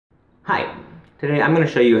Hi, today I'm going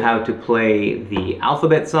to show you how to play the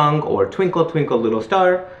alphabet song or Twinkle Twinkle Little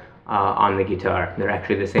Star on the guitar. They're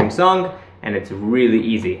actually the same song and it's really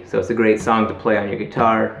easy. So it's a great song to play on your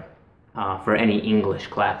guitar for any English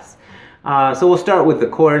class. So we'll start with the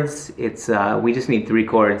chords. We just need 3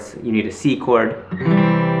 chords. You need a C chord.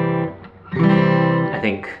 I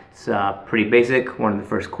think it's pretty basic. One of the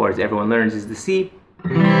first chords everyone learns is the C.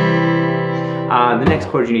 The next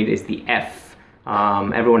chord you need is the F.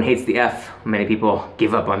 Everyone hates the F. Many people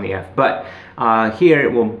give up on the F. But here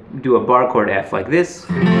we'll do a bar chord F like this.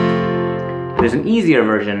 There's an easier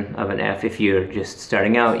version of an F. If you're just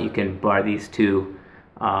starting out, you can bar these 2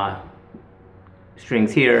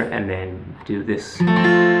 strings here and then do this.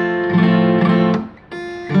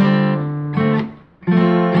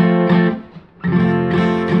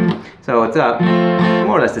 So it's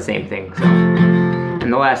more or less the same thing.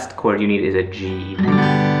 And the last chord you need is a G.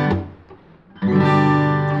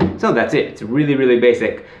 So that's it. It's really, really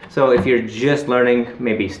basic. So if you're just learning,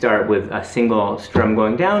 maybe start with a single strum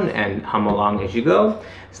going down and hum along as you go.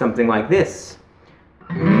 Something like this.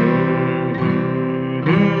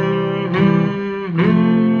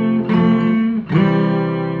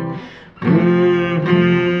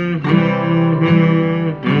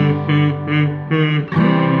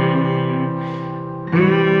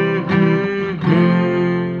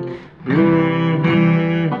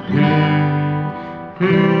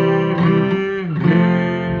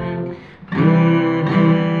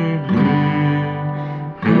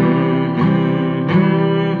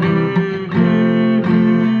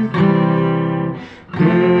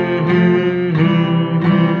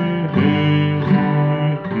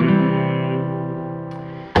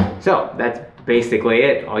 So that's basically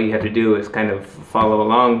it. All you have to do is kind of follow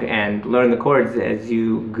along and learn the chords as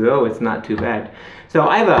you go. It's not too bad. So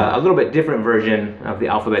I have a little bit different version of the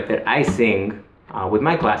alphabet that I sing with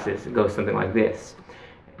my classes. It goes something like this.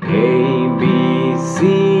 A, B,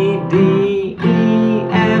 C, D, E,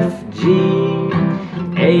 F, G,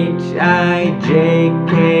 H, I, J,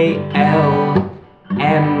 K, L,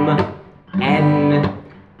 M, N,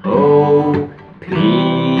 O, P,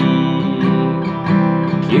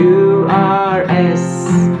 Q, R, S,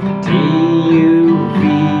 T, U, V,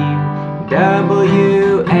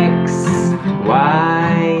 W, X,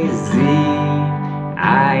 Y, Z.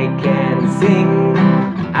 I can sing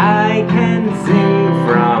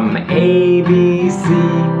from A, B, C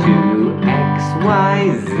to X, Y,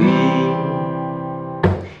 Z.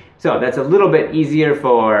 So that's a little bit easier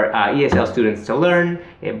for ESL students to learn.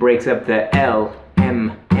 It breaks up the L,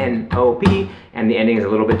 M, N, O, P, and the ending is a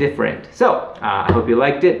little bit different. So I hope you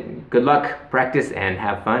liked it. Good luck, practice, and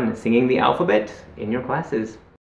have fun singing the alphabet in your classes.